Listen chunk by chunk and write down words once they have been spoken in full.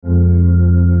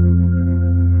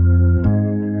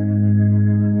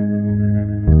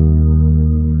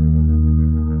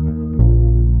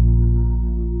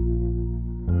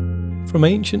From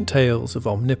ancient tales of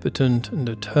omnipotent and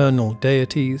eternal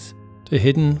deities, to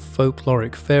hidden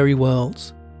folkloric fairy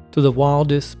worlds, to the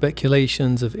wildest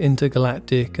speculations of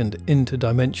intergalactic and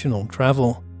interdimensional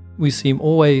travel, we seem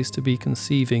always to be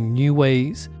conceiving new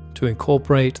ways to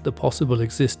incorporate the possible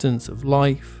existence of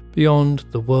life beyond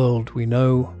the world we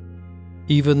know.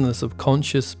 Even the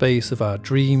subconscious space of our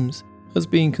dreams has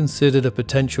been considered a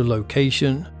potential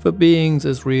location for beings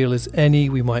as real as any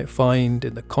we might find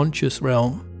in the conscious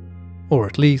realm. Or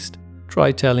at least,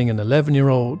 try telling an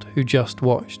 11-year-old who just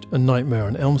watched A Nightmare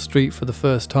on Elm Street for the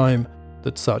first time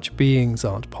that such beings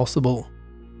aren't possible.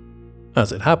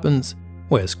 As it happens,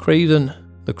 Wes Craven,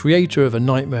 the creator of A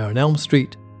Nightmare on Elm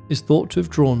Street, is thought to have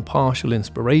drawn partial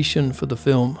inspiration for the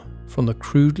film from the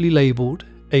crudely labelled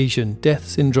Asian death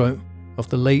syndrome of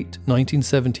the late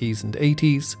 1970s and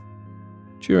 80s.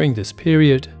 During this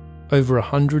period, over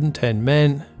 110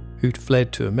 men who'd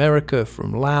fled to America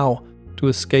from Laos to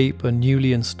escape a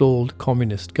newly installed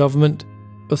communist government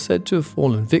are said to have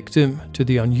fallen victim to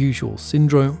the unusual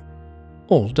syndrome.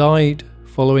 All died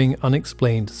following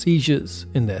unexplained seizures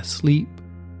in their sleep.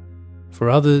 For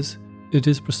others, it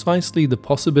is precisely the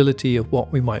possibility of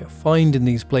what we might find in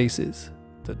these places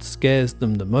that scares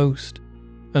them the most,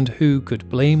 and who could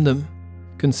blame them,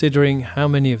 considering how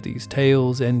many of these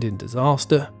tales end in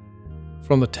disaster.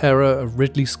 From the terror of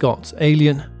Ridley Scott's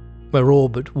Alien, where all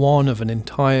but one of an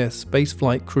entire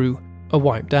spaceflight crew are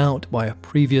wiped out by a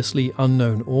previously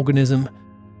unknown organism,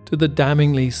 to the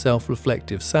damningly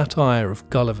self-reflective satire of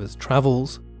Gulliver's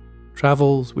Travels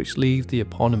which leave the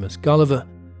eponymous Gulliver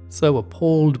so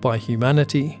appalled by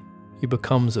humanity he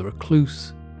becomes a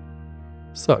recluse.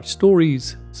 Such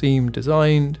stories seem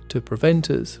designed to prevent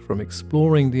us from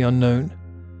exploring the unknown.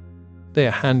 They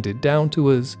are handed down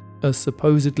to us as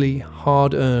supposedly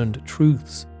hard-earned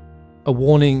truths, a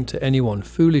warning to anyone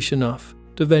foolish enough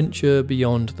to venture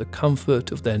beyond the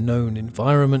comfort of their known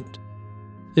environment.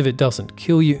 If it doesn't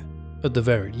kill you, at the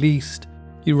very least,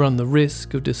 you run the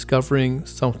risk of discovering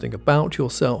something about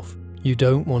yourself you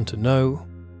don't want to know.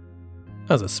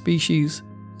 As a species,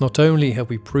 not only have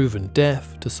we proven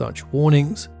deaf to such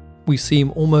warnings, we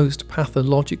seem almost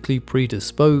pathologically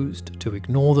predisposed to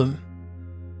ignore them.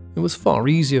 It was far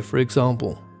easier, for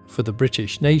example, for the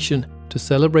British nation to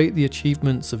celebrate the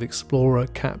achievements of explorer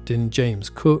Captain James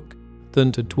Cook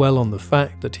than to dwell on the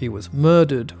fact that he was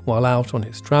murdered while out on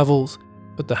his travels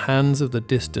at the hands of the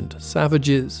distant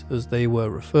savages, as they were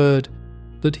referred,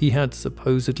 that he had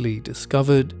supposedly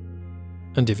discovered.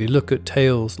 And if you look at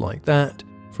tales like that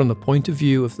from the point of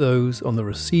view of those on the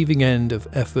receiving end of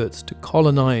efforts to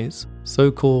colonize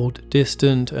so-called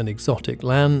distant and exotic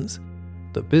lands,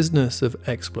 the business of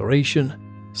exploration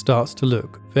starts to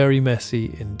look very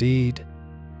messy indeed.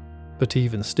 But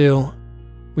even still,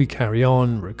 we carry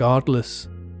on regardless.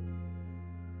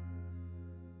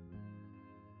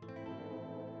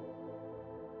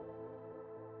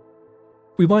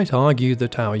 We might argue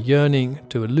that our yearning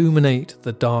to illuminate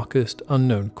the darkest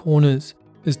unknown corners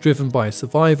is driven by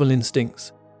survival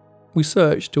instincts. We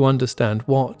search to understand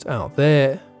what out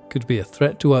there could be a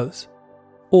threat to us.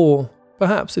 Or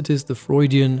perhaps it is the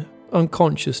Freudian,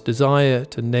 unconscious desire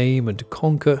to name and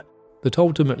conquer that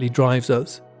ultimately drives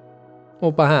us.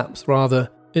 Or perhaps, rather,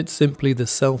 it's simply the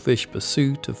selfish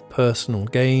pursuit of personal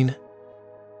gain.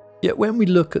 Yet when we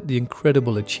look at the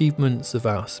incredible achievements of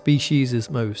our species'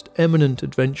 most eminent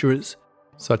adventurers,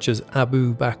 such as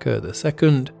Abu Bakr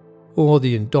II or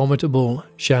the indomitable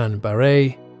Jean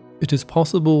Barret, it is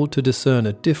possible to discern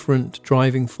a different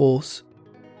driving force.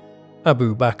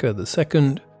 Abu Bakr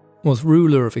II was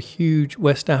ruler of a huge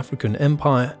West African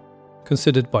empire,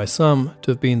 considered by some to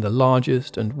have been the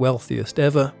largest and wealthiest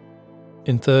ever.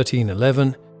 In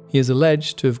 1311, he is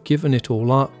alleged to have given it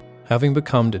all up, having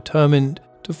become determined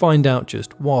to find out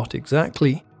just what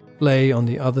exactly lay on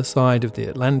the other side of the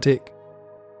Atlantic.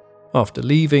 After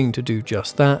leaving to do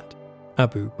just that,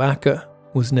 Abu Bakr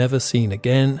was never seen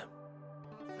again.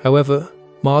 However,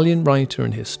 Malian writer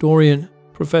and historian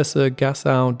Professor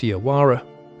Gassao Diawara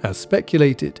has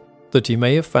speculated that he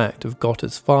may in fact have got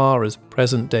as far as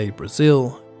present-day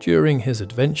Brazil during his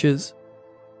adventures.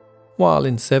 While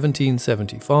in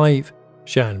 1775,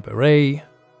 Jeanne Barret,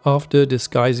 after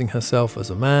disguising herself as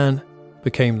a man,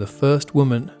 became the first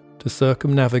woman to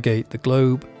circumnavigate the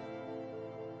globe.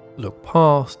 Look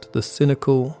past the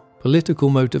cynical, political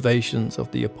motivations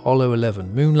of the Apollo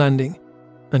 11 moon landing,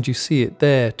 and you see it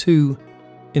there too,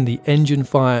 in the engine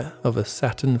fire of a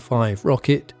Saturn V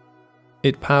rocket.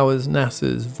 It powers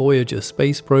NASA's Voyager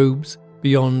space probes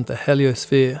beyond the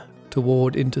heliosphere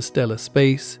toward interstellar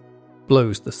space,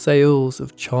 blows the sails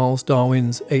of Charles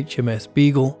Darwin's HMS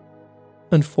Beagle,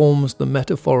 and forms the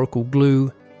metaphorical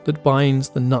glue that binds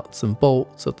the nuts and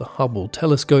bolts of the Hubble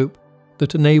telescope,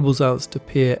 that enables us to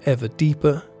peer ever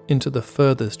deeper into the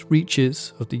furthest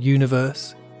reaches of the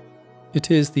universe. It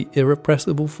is the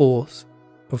irrepressible force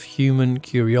of human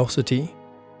curiosity.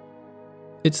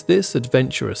 It's this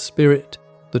adventurous spirit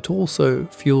that also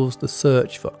fuels the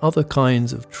search for other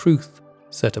kinds of truth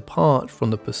set apart from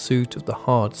the pursuit of the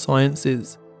hard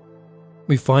sciences.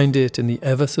 We find it in the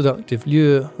ever-seductive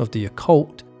lure of the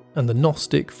occult and the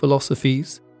Gnostic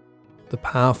philosophies, the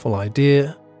powerful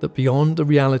idea that beyond the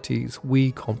realities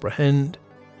we comprehend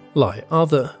lie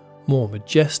other, more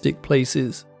majestic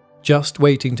places just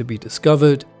waiting to be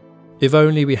discovered if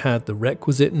only we had the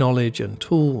requisite knowledge and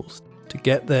tools to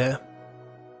get there.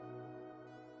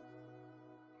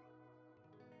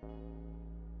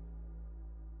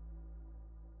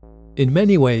 In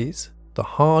many ways, the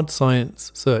hard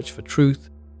science search for truth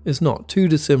is not too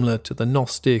dissimilar to the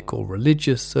Gnostic or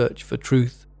religious search for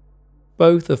truth.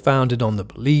 Both are founded on the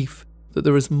belief that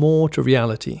there is more to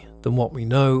reality than what we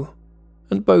know,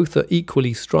 and both are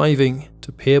equally striving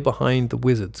to peer behind the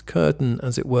wizard's curtain,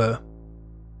 as it were.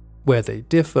 Where they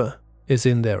differ is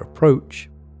in their approach.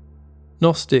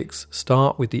 Gnostics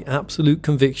start with the absolute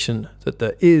conviction that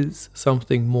there is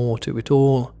something more to it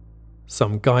all,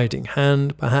 some guiding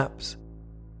hand perhaps.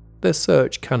 Their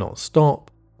search cannot stop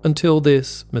until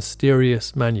this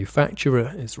mysterious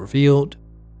manufacturer is revealed.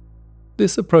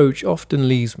 This approach often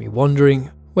leaves me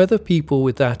wondering whether people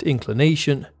with that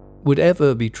inclination would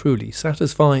ever be truly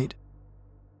satisfied.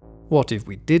 What if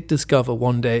we did discover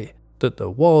one day that there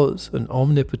was an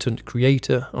omnipotent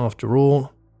creator after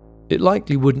all? It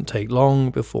likely wouldn't take long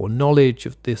before knowledge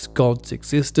of this God's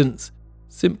existence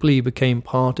simply became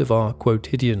part of our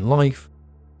quotidian life,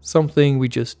 something we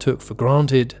just took for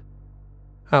granted.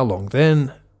 How long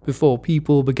then before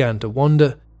people began to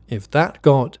wonder if that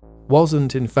God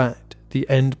wasn't in fact the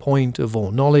end point of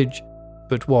all knowledge,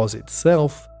 but was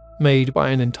itself made by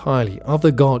an entirely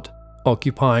other God,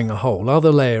 occupying a whole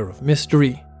other layer of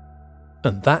mystery,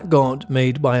 and that God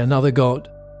made by another God,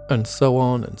 and so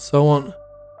on and so on.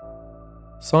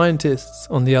 Scientists,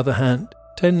 on the other hand,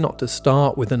 tend not to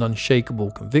start with an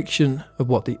unshakable conviction of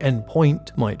what the end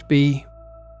point might be.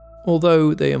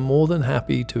 Although they are more than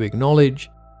happy to acknowledge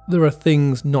there are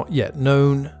things not yet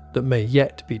known that may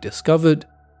yet be discovered,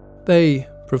 they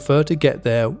prefer to get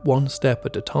there one step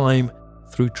at a time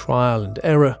through trial and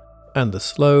error and the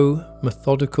slow,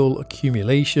 methodical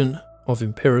accumulation of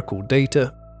empirical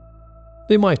data.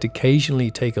 They might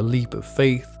occasionally take a leap of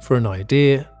faith for an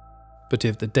idea, but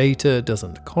if the data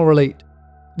doesn't correlate,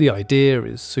 the idea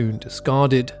is soon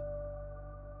discarded.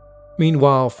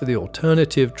 Meanwhile, for the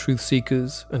alternative truth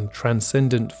seekers and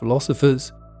transcendent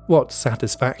philosophers, what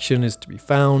satisfaction is to be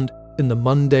found in the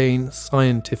mundane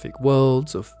scientific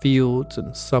worlds of fields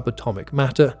and subatomic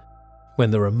matter,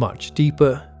 when there are much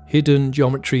deeper, hidden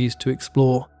geometries to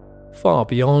explore, far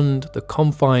beyond the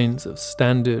confines of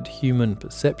standard human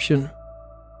perception?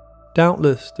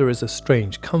 Doubtless there is a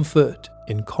strange comfort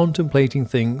in contemplating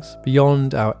things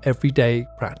beyond our everyday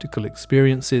practical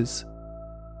experiences.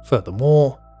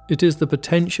 Furthermore, it is the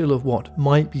potential of what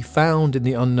might be found in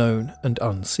the unknown and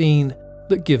unseen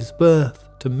that gives birth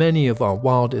to many of our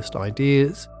wildest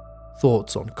ideas,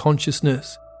 thoughts on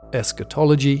consciousness,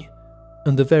 eschatology,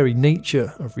 and the very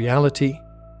nature of reality.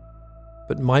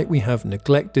 But might we have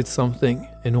neglected something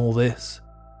in all this?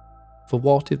 For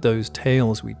what if those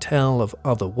tales we tell of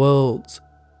other worlds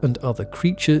and other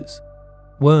creatures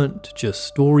weren't just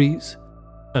stories,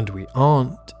 and we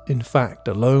aren't, in fact,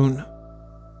 alone?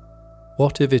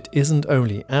 What if it isn't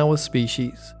only our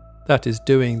species that is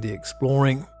doing the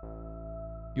exploring?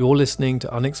 You're listening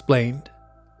to Unexplained,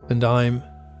 and I'm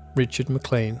Richard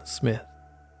McLean Smith.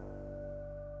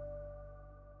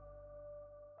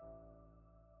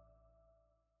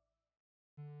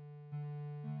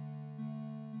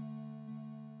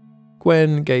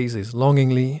 Gwen gazes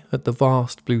longingly at the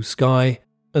vast blue sky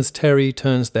as Terry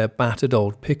turns their battered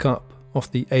old pickup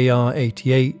off the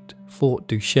AR-88 Fort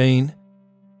Duchesne.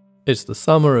 It's the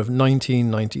summer of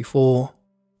 1994,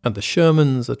 and the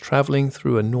Shermans are travelling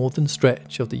through a northern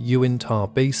stretch of the Uinta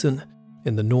Basin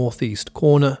in the northeast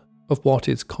corner of what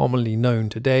is commonly known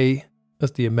today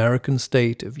as the American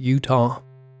state of Utah.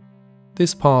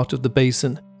 This part of the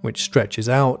basin, which stretches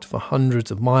out for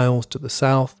hundreds of miles to the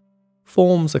south,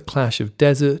 forms a clash of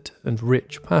desert and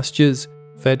rich pastures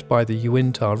fed by the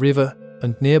Uinta River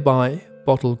and nearby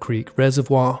Bottle Creek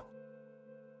Reservoir.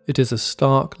 It is a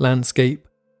stark landscape,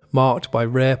 marked by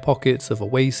rare pockets of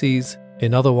oases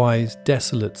in otherwise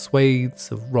desolate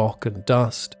swathes of rock and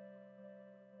dust.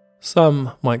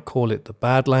 Some might call it the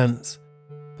Badlands,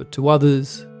 but to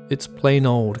others it's plain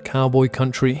old cowboy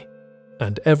country,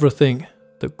 and everything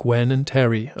that Gwen and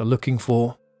Terry are looking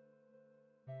for.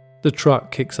 The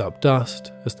truck kicks up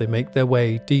dust as they make their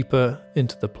way deeper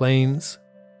into the plains.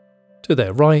 To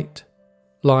their right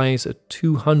lies a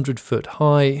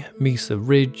 200-foot-high mesa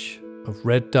ridge of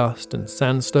red dust and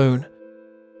sandstone,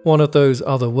 one of those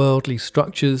otherworldly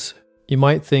structures you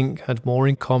might think had more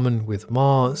in common with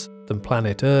Mars than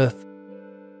planet Earth,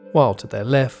 while to their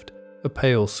left, a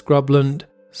pale scrubland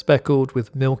speckled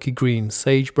with milky green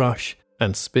sagebrush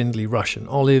and spindly Russian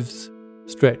olives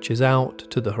stretches out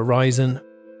to the horizon,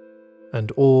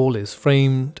 and all is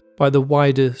framed by the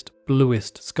widest,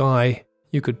 bluest sky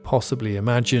you could possibly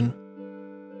imagine.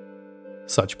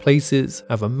 Such places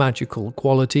have a magical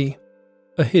quality,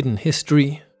 a hidden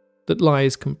history that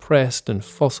lies compressed and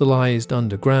fossilized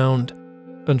underground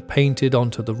and painted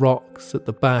onto the rocks at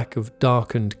the back of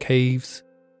darkened caves.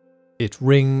 It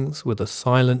rings with a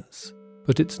silence,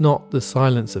 but it's not the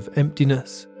silence of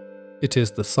emptiness. It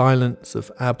is the silence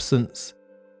of absence,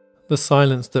 the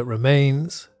silence that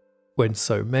remains when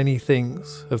so many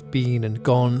things have been and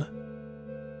gone.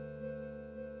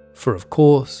 For of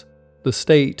course, the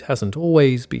state hasn't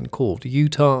always been called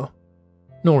Utah,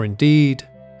 nor indeed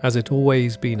has it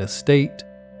always been a state.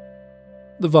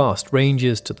 The vast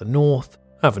ranges to the north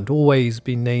haven't always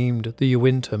been named the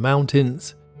Uinta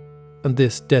Mountains, and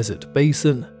this desert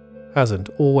basin hasn't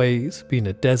always been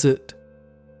a desert.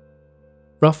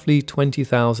 Roughly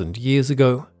 20,000 years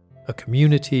ago, a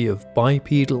community of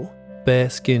bipedal,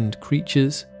 bare-skinned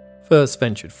creatures first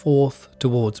ventured forth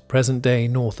towards present-day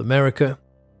North America,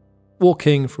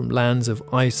 walking from lands of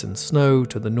ice and snow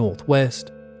to the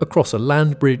northwest across a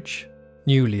land bridge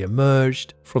newly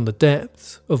emerged from the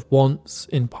depths of once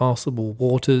impassable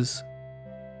waters.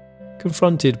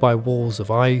 Confronted by walls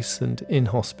of ice and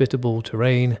inhospitable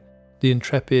terrain, the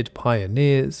intrepid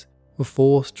pioneers were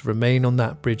forced to remain on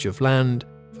that bridge of land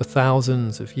for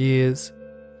thousands of years,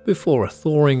 before a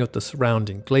thawing of the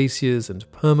surrounding glaciers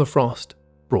and permafrost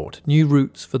brought new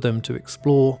routes for them to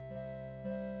explore.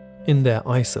 In their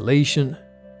isolation,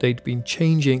 they'd been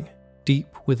changing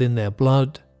deep within their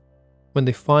blood. When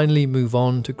they finally move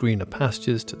on to greener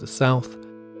pastures to the south,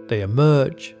 they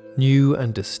emerge new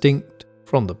and distinct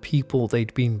from the people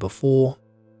they'd been before.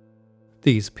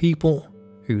 These people,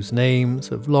 whose names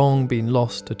have long been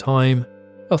lost to time,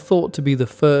 are thought to be the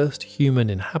first human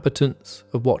inhabitants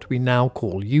of what we now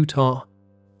call Utah,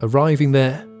 arriving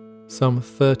there some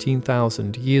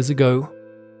 13,000 years ago.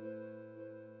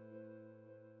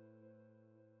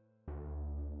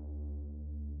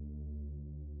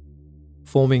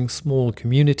 Forming small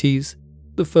communities,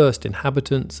 the first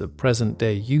inhabitants of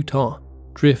present-day Utah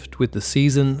drift with the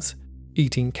seasons,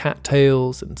 eating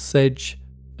cattails and sedge,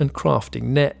 and crafting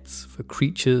nets for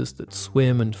creatures that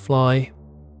swim and fly.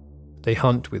 They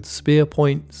hunt with spear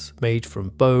points made from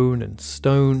bone and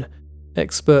stone,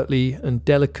 expertly and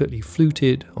delicately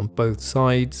fluted on both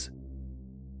sides.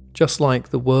 Just like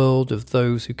the world of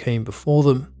those who came before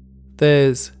them,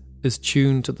 theirs is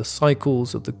tuned to the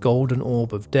cycles of the golden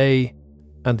orb of day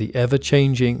and the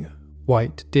ever-changing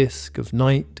white disk of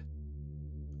night.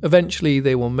 Eventually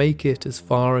they will make it as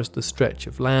far as the stretch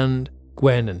of land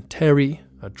Gwen and Terry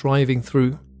are driving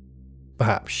through,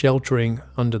 perhaps sheltering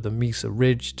under the mesa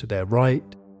ridge to their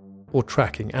right, or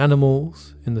tracking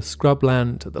animals in the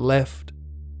scrubland to the left.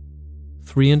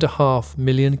 3.5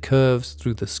 million curves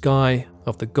through the sky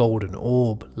of the golden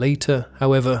orb later,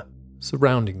 however,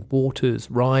 surrounding waters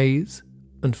rise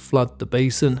and flood the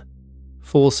basin,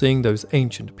 forcing those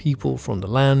ancient people from the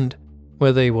land,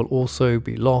 where they will also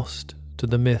be lost to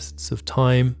the mists of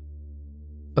time.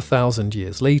 1,000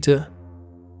 years later,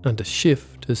 and a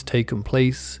shift has taken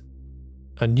place.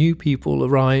 A new people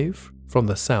arrive from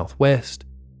the southwest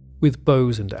with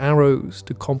bows and arrows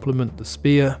to complement the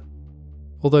spear.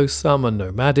 Although some are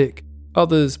nomadic,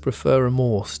 others prefer a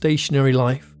more stationary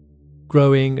life,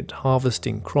 growing and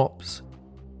harvesting crops.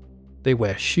 They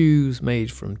wear shoes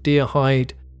made from deer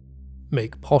hide,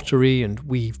 make pottery and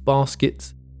weave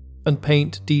baskets, and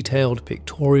paint detailed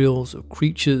pictorials of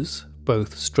creatures,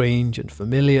 both strange and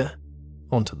familiar,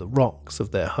 onto the rocks of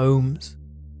their homes.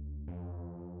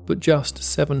 But just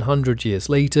 700 years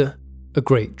later, a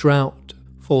great drought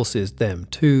forces them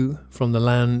too from the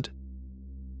land.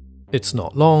 It's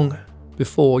not long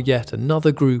before yet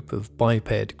another group of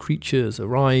biped creatures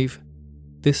arrive,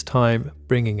 this time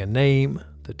bringing a name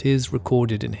that is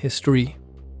recorded in history,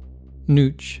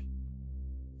 Nooch,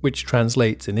 which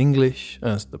translates in English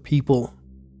as the people.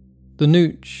 The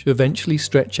Nooch eventually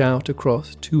stretch out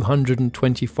across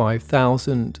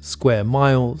 225,000 square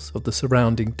miles of the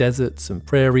surrounding deserts and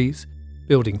prairies,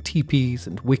 building teepees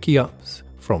and wickiups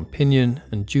from pinyon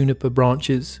and juniper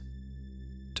branches.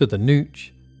 To the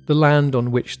Nooch, the land on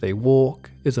which they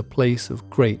walk is a place of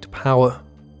great power,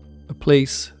 a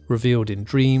place revealed in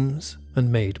dreams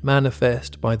and made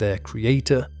manifest by their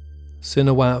creator,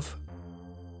 Sinawav.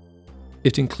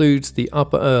 It includes the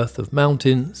upper earth of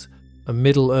mountains, a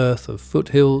middle earth of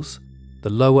foothills, the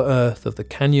lower earth of the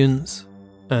canyons,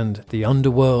 and the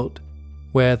underworld,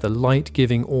 where the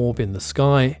light-giving orb in the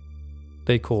sky,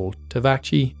 they call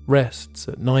Tavachi, rests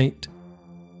at night.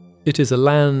 It is a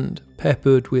land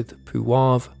peppered with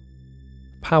puav,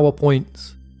 power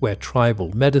points where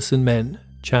tribal medicine men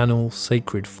channel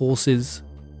sacred forces.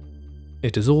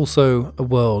 It is also a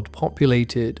world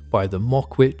populated by the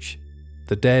Mokwitch,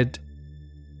 the dead.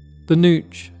 The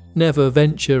Nooch never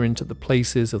venture into the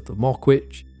places of the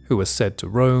Mokwitch, who are said to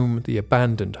roam the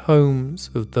abandoned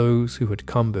homes of those who had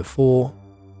come before.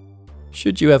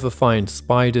 Should you ever find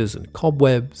spiders and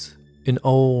cobwebs in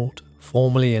old,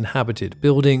 formerly inhabited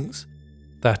buildings,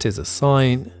 that is a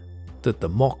sign that the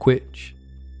Mokwitch,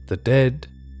 the dead,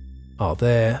 are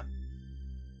there.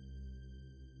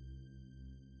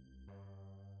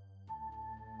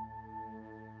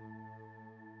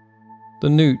 The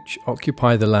Nooch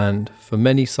occupy the land for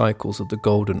many cycles of the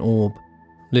Golden Orb,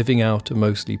 living out a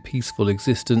mostly peaceful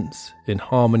existence in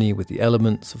harmony with the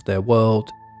elements of their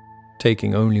world,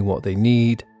 taking only what they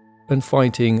need, and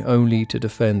fighting only to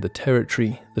defend the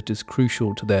territory that is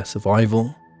crucial to their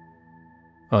survival.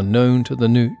 Unknown to the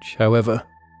Nooch, however,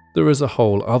 there is a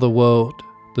whole other world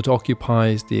that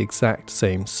occupies the exact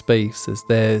same space as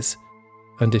theirs,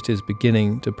 and it is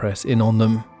beginning to press in on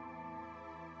them.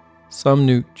 Some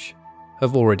Nooch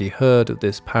have already heard of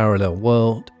this parallel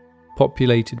world,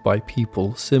 populated by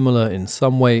people similar in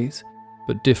some ways,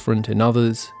 but different in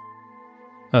others.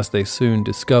 As they soon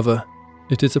discover,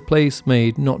 it is a place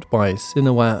made not by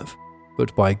Sinawav,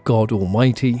 but by God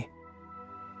Almighty.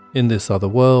 In this other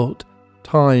world,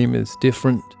 time is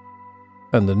different,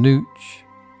 and the Nooch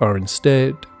are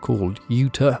instead called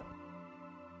Utah.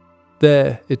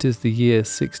 There it is the year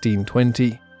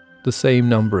 1620, the same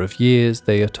number of years,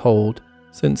 they are told,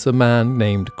 since a man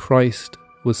named Christ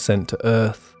was sent to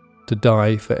earth to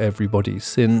die for everybody's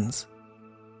sins.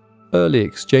 Early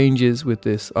exchanges with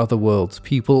this otherworld's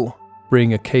people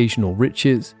bring occasional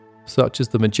riches, such as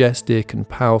the majestic and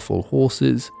powerful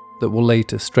horses that will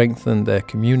later strengthen their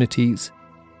communities.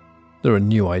 There are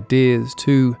new ideas,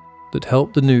 too, that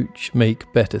help the Nooch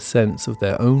make better sense of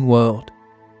their own world,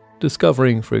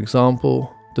 discovering, for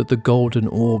example, that the golden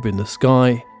orb in the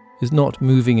sky is not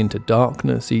moving into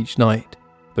darkness each night,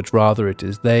 but rather it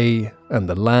is they and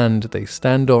the land they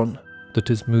stand on that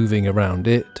is moving around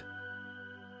it.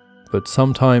 But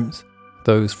sometimes,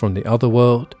 those from the other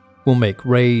world will make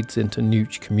raids into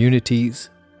Nooch communities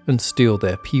and steal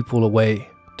their people away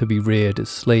to be reared as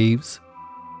slaves.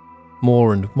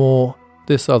 More and more,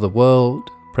 this other world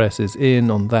presses in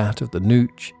on that of the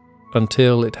Nooch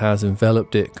until it has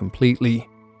enveloped it completely,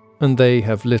 and they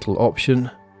have little option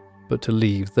but to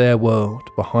leave their world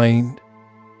behind.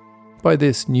 By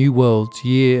this New World's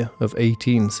year of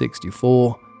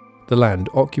 1864, the land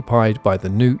occupied by the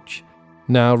Nooch,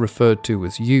 now referred to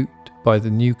as Ute by the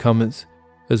newcomers,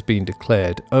 has been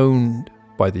declared owned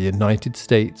by the United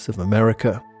States of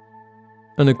America.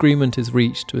 An agreement is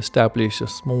reached to establish a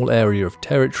small area of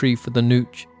territory for the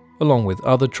Nooch, along with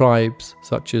other tribes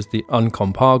such as the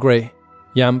Uncompahgre,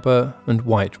 Yampa and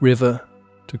White River,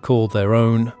 to call their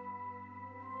own.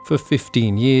 For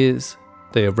 15 years,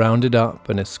 they are rounded up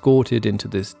and escorted into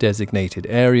this designated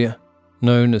area,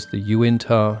 known as the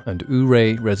Uinta and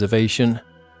Ouray Reservation.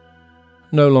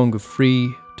 No longer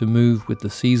free to move with the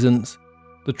seasons,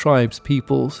 the tribe's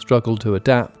people struggle to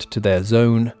adapt to their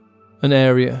zone, an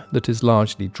area that is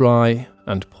largely dry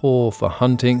and poor for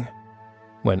hunting.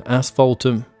 When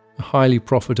asphaltum, a highly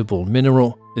profitable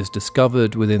mineral, is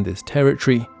discovered within this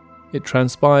territory, it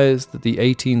transpires that the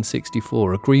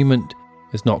 1864 agreement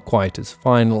is not quite as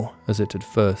final as it had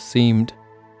first seemed.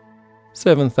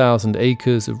 7,000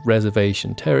 acres of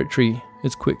reservation territory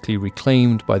is quickly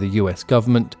reclaimed by the US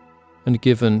government and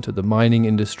given to the mining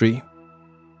industry.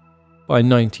 By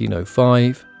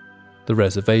 1905, the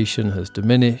reservation has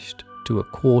diminished to a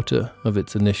quarter of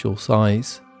its initial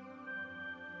size.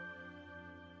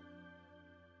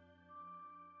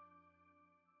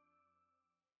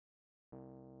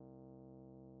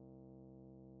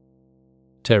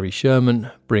 Terry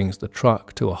Sherman brings the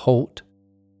truck to a halt.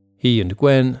 He and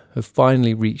Gwen have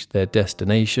finally reached their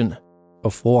destination, a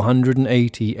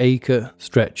 480-acre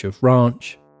stretch of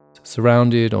ranch,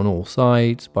 surrounded on all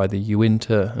sides by the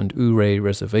Uinta and Ouray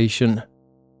Reservation.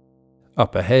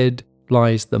 Up ahead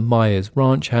lies the Myers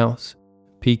Ranch House,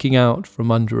 peeking out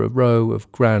from under a row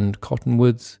of grand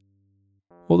cottonwoods.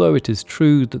 Although it is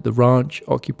true that the ranch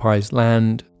occupies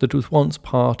land that was once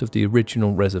part of the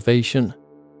original reservation,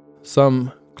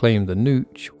 some claim the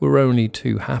Nooch were only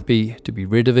too happy to be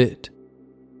rid of it.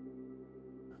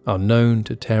 Unknown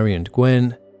to Terry and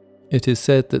Gwen, it is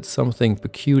said that something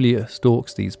peculiar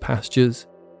stalks these pastures,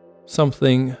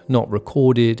 something not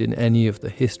recorded in any of the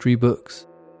history books,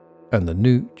 and the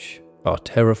Nooch are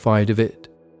terrified of it.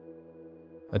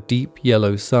 A deep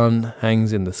yellow sun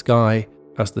hangs in the sky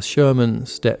as the Shermans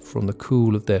step from the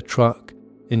cool of their truck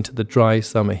into the dry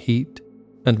summer heat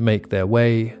and make their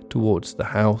way towards the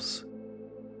house.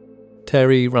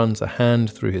 Terry runs a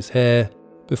hand through his hair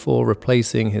before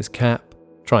replacing his cap,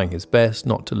 trying his best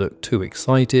not to look too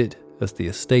excited as the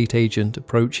estate agent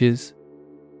approaches.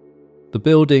 The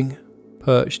building,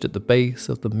 perched at the base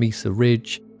of the Mesa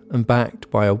Ridge and backed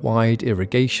by a wide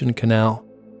irrigation canal,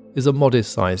 is a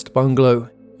modest-sized bungalow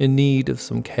in need of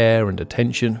some care and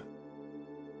attention.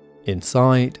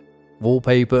 Inside,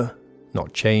 wallpaper,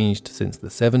 not changed since the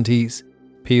 70s,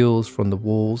 peels from the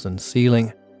walls and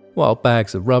ceiling, while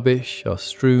bags of rubbish are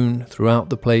strewn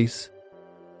throughout the place.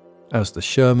 As the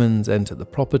Shermans enter the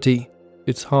property,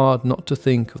 it's hard not to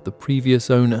think of the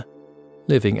previous owner,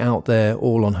 living out there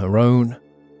all on her own.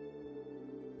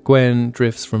 Gwen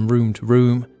drifts from room to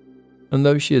room, and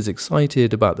though she is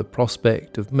excited about the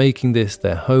prospect of making this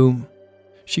their home,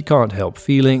 she can't help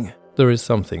feeling there is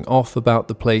something off about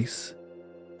the place.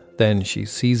 Then she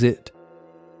sees it.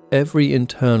 Every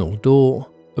internal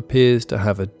door appears to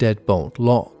have a deadbolt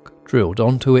lock drilled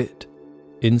onto it,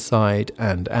 inside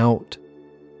and out,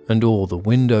 and all the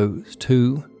windows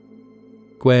too.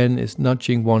 Gwen is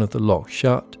nudging one of the locks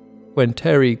shut when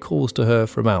Terry calls to her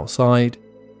from outside.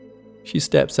 She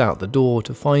steps out the door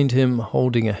to find him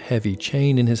holding a heavy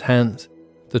chain in his hands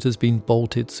that has been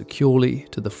bolted securely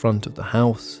to the front of the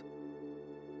house.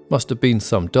 "Must have been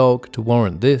some dog to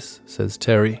warrant this," says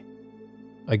Terry.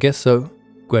 "I guess so,"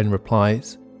 Gwen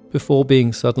replies, before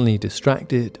being suddenly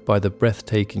distracted by the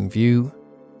breathtaking view.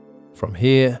 From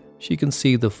here, she can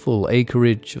see the full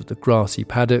acreage of the grassy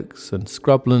paddocks and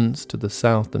scrublands to the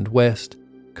south and west,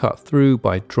 cut through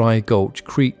by Dry Gulch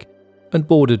Creek and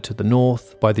bordered to the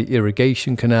north by the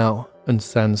irrigation canal and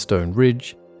sandstone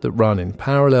ridge that run in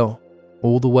parallel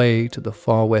all the way to the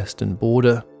far western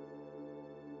border.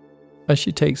 As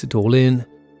she takes it all in,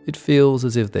 it feels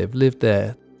as if they've lived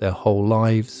there their whole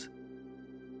lives.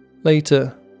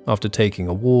 Later, after taking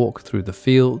a walk through the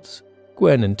fields,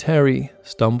 Gwen and Terry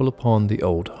stumble upon the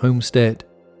old homestead,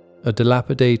 a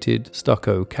dilapidated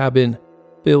stucco cabin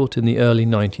built in the early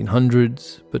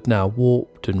 1900s but now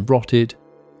warped and rotted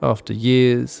after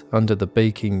years under the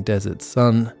baking desert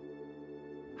sun.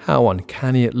 How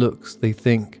uncanny it looks, they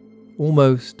think,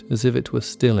 almost as if it was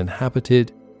still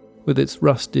inhabited, with its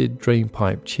rusted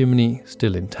drainpipe chimney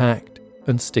still intact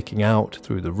and sticking out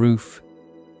through the roof,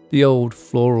 the old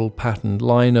floral patterned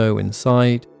lino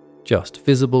inside just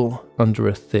visible under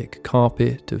a thick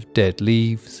carpet of dead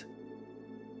leaves.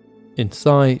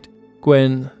 Inside,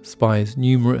 Gwen spies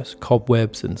numerous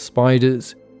cobwebs and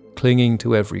spiders clinging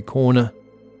to every corner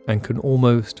and can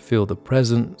almost feel the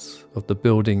presence of the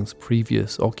building's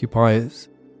previous occupiers.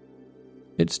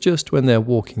 It's just when they're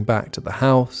walking back to the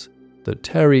house that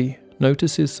Terry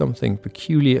notices something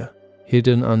peculiar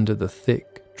hidden under the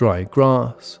thick, dry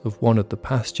grass of one of the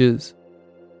pastures.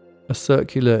 A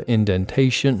circular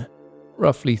indentation,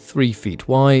 roughly 3 feet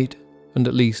wide and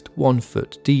at least 1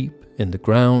 foot deep in the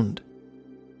ground.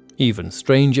 Even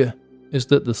stranger is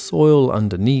that the soil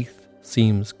underneath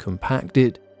seems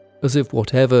compacted, as if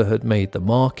whatever had made the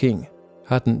marking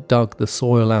hadn't dug the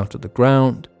soil out of the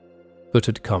ground, but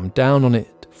had come down on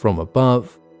it from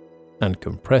above and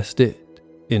compressed it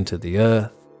into the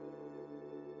earth.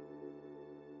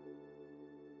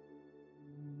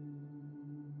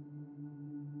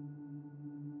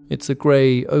 It's a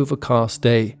grey, overcast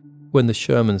day when the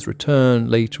Shermans return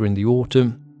later in the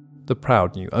autumn, the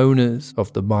proud new owners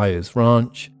of the Myers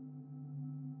Ranch.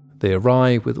 They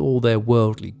arrive with all their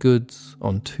worldly goods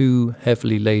on 2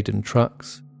 heavily laden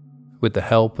trucks. With the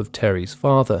help of Terry's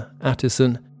father,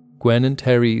 Attison, Gwen and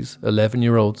Terry's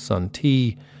 11-year-old son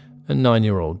T and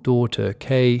 9-year-old daughter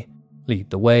Kay lead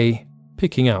the way,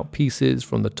 picking out pieces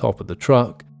from the top of the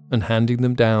truck and handing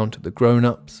them down to the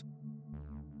grown-ups.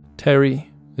 Terry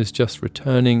is just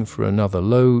returning for another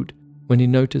load when he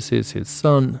notices his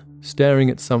son staring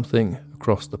at something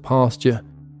across the pasture,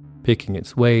 picking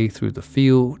its way through the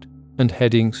field and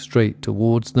heading straight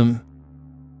towards them.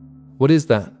 "What is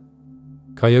that?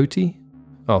 Coyote?"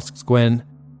 asks Gwen,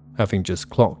 having just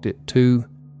clocked it too.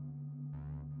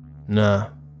 "Nah,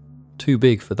 too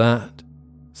big for that,"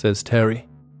 says Terry,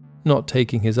 not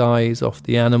taking his eyes off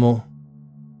the animal.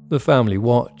 The family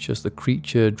watch as the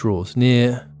creature draws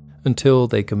near until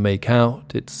they can make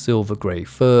out its silver-grey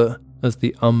fur as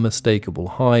the unmistakable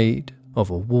hide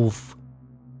of a wolf.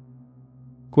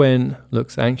 Gwen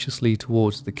looks anxiously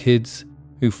towards the kids,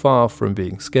 who, far from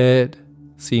being scared,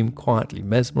 seem quietly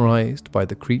mesmerized by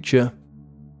the creature.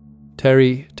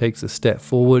 Terry takes a step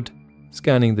forward,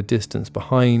 scanning the distance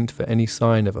behind for any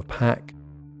sign of a pack,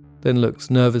 then looks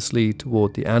nervously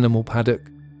toward the animal paddock.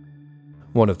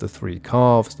 One of the 3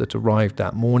 calves that arrived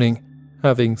that morning,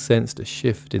 having sensed a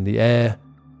shift in the air,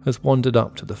 has wandered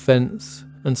up to the fence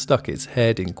and stuck its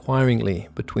head inquiringly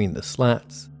between the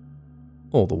slats.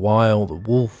 All the while the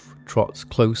wolf trots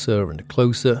closer and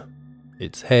closer,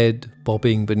 its head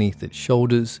bobbing beneath its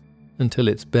shoulders until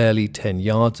it's barely 10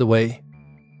 yards away.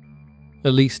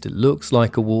 At least it looks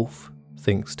like a wolf,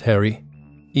 thinks Terry,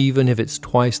 even if it's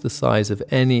twice the size of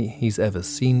any he's ever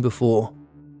seen before.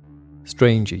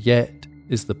 Stranger yet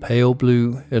is the pale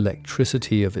blue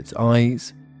electricity of its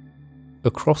eyes.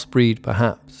 A crossbreed,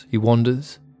 perhaps, he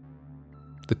wonders.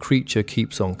 The creature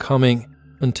keeps on coming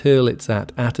until it's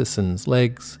at Attison's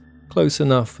legs, close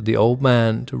enough for the old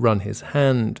man to run his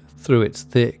hand through its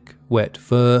thick, wet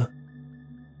fur.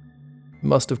 It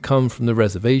must have come from the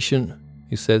reservation,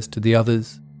 he says to the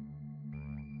others.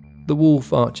 The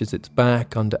wolf arches its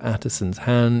back under Attison's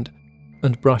hand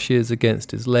and brushes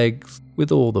against his legs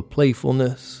with all the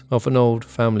playfulness of an old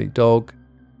family dog.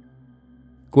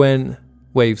 Gwen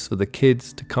waves for the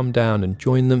kids to come down and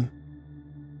join them.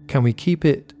 "Can we keep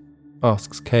it?"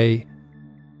 asks Kay.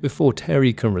 Before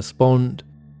Terry can respond,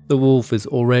 the wolf is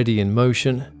already in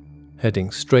motion, heading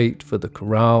straight for the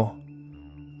corral.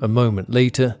 A moment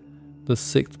later, the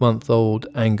 6-month-old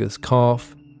Angus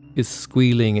calf is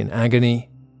squealing in agony,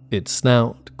 its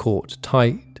snout caught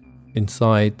tight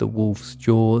inside the wolf's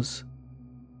jaws.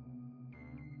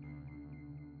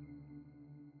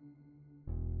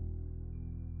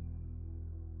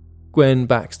 Gwen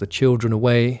backs the children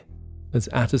away as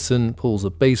Attison pulls a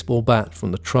baseball bat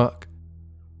from the truck.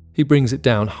 He brings it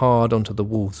down hard onto the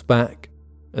wolf's back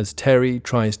as Terry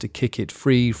tries to kick it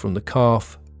free from the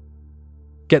calf.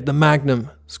 "Get the magnum,"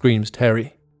 screams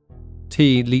Terry.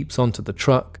 T leaps onto the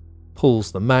truck,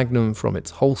 pulls the magnum from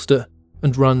its holster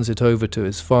and runs it over to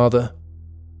his father.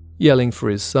 Yelling for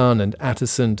his son and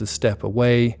Attison to step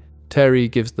away, Terry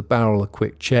gives the barrel a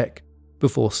quick check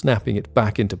before snapping it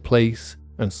back into place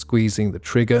and squeezing the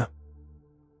trigger.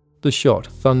 The shot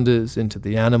thunders into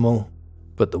the animal,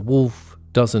 but the wolf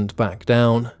doesn't back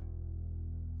down.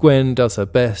 Gwen does her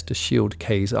best to shield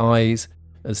Kay's eyes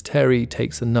as Terry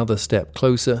takes another step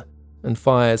closer and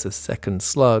fires a second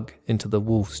slug into the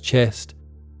wolf's chest.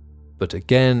 But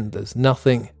again, there's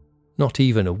nothing, not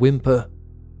even a whimper.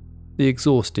 The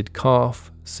exhausted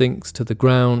calf sinks to the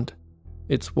ground,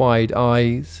 its wide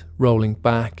eyes rolling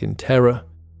back in terror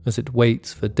as it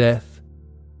waits for death.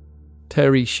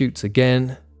 Terry shoots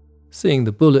again, seeing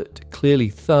the bullet clearly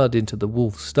thud into the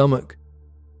wolf's stomach.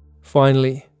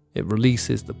 Finally, it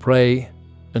releases the prey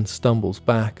and stumbles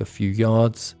back a few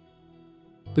yards.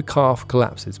 The calf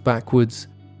collapses backwards,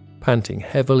 panting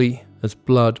heavily as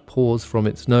blood pours from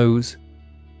its nose.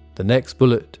 The next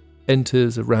bullet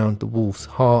enters around the wolf's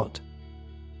heart.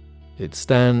 It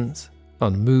stands,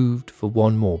 unmoved for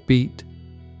one more beat,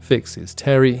 fixes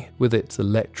Terry with its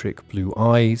electric blue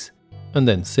eyes, and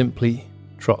then simply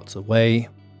trots away.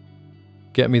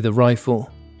 "Get me the rifle,"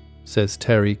 says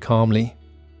Terry calmly.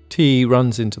 T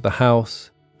runs into the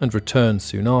house and returns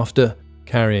soon after,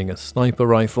 carrying a sniper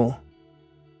rifle.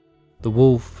 The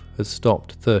wolf has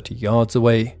stopped 30 yards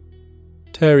away.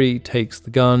 Terry takes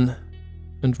the gun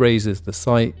and raises the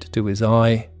sight to his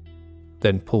eye,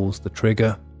 then pulls the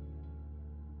trigger.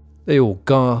 They all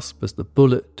gasp as the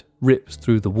bullet rips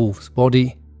through the wolf's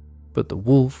body, but the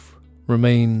wolf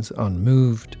remains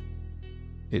unmoved.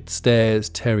 It stares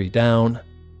Terry down.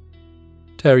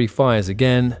 Terry fires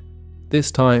again.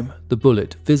 This time, the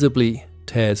bullet visibly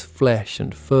tears flesh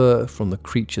and fur from the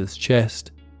creature's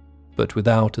chest, but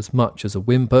without as much as a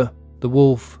whimper, the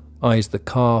wolf eyes the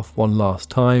calf one last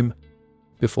time,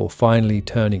 before finally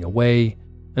turning away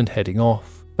and heading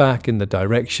off, back in the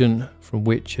direction from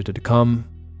which it had come.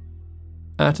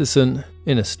 Attison,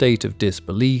 in a state of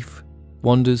disbelief,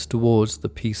 wanders towards the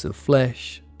piece of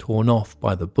flesh torn off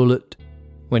by the bullet.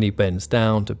 When he bends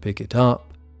down to pick it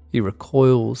up, he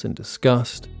recoils in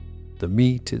disgust. The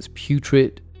meat is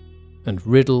putrid and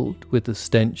riddled with the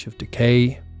stench of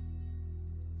decay.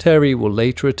 Terry will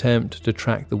later attempt to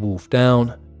track the wolf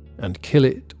down and kill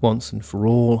it once and for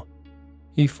all.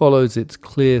 He follows its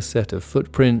clear set of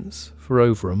footprints for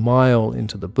over a mile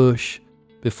into the bush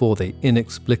before they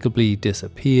inexplicably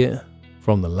disappear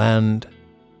from the land.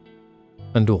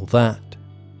 And all that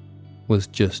was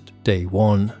just day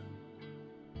one.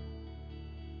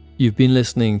 You've been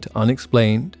listening to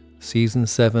Unexplained, Season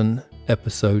 7,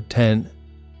 Episode 10,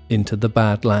 Into the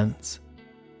Badlands,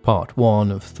 Part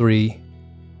 1 of 3.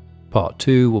 Part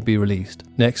 2 will be released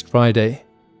next Friday,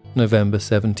 November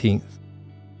 17th.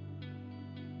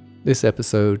 This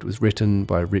episode was written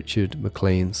by Richard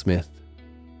McLean Smith.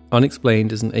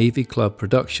 Unexplained is an AV Club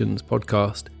Productions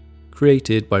podcast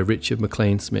created by Richard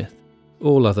McLean Smith.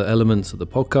 All other elements of the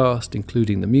podcast,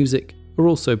 including the music, are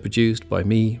also produced by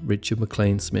me, Richard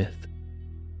McLean Smith.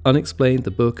 Unexplained,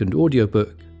 the book and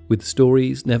audiobook, with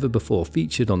stories never before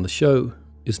featured on the show,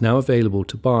 is now available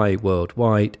to buy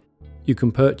worldwide. You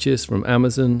can purchase from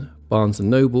Amazon, Barnes &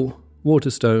 Noble,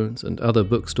 Waterstones and other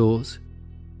bookstores.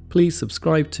 Please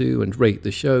subscribe to and rate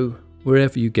the show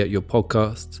wherever you get your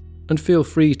podcasts, and feel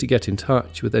free to get in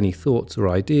touch with any thoughts or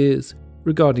ideas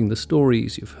regarding the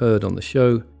stories you've heard on the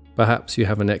show. Perhaps you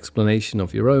have an explanation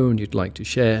of your own you'd like to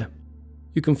share.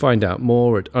 You can find out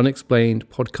more at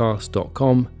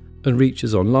unexplainedpodcast.com and reach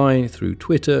us online through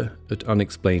Twitter at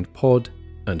unexplainedpod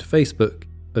and Facebook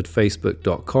at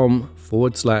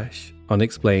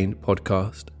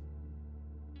facebook.com/unexplainedpodcast.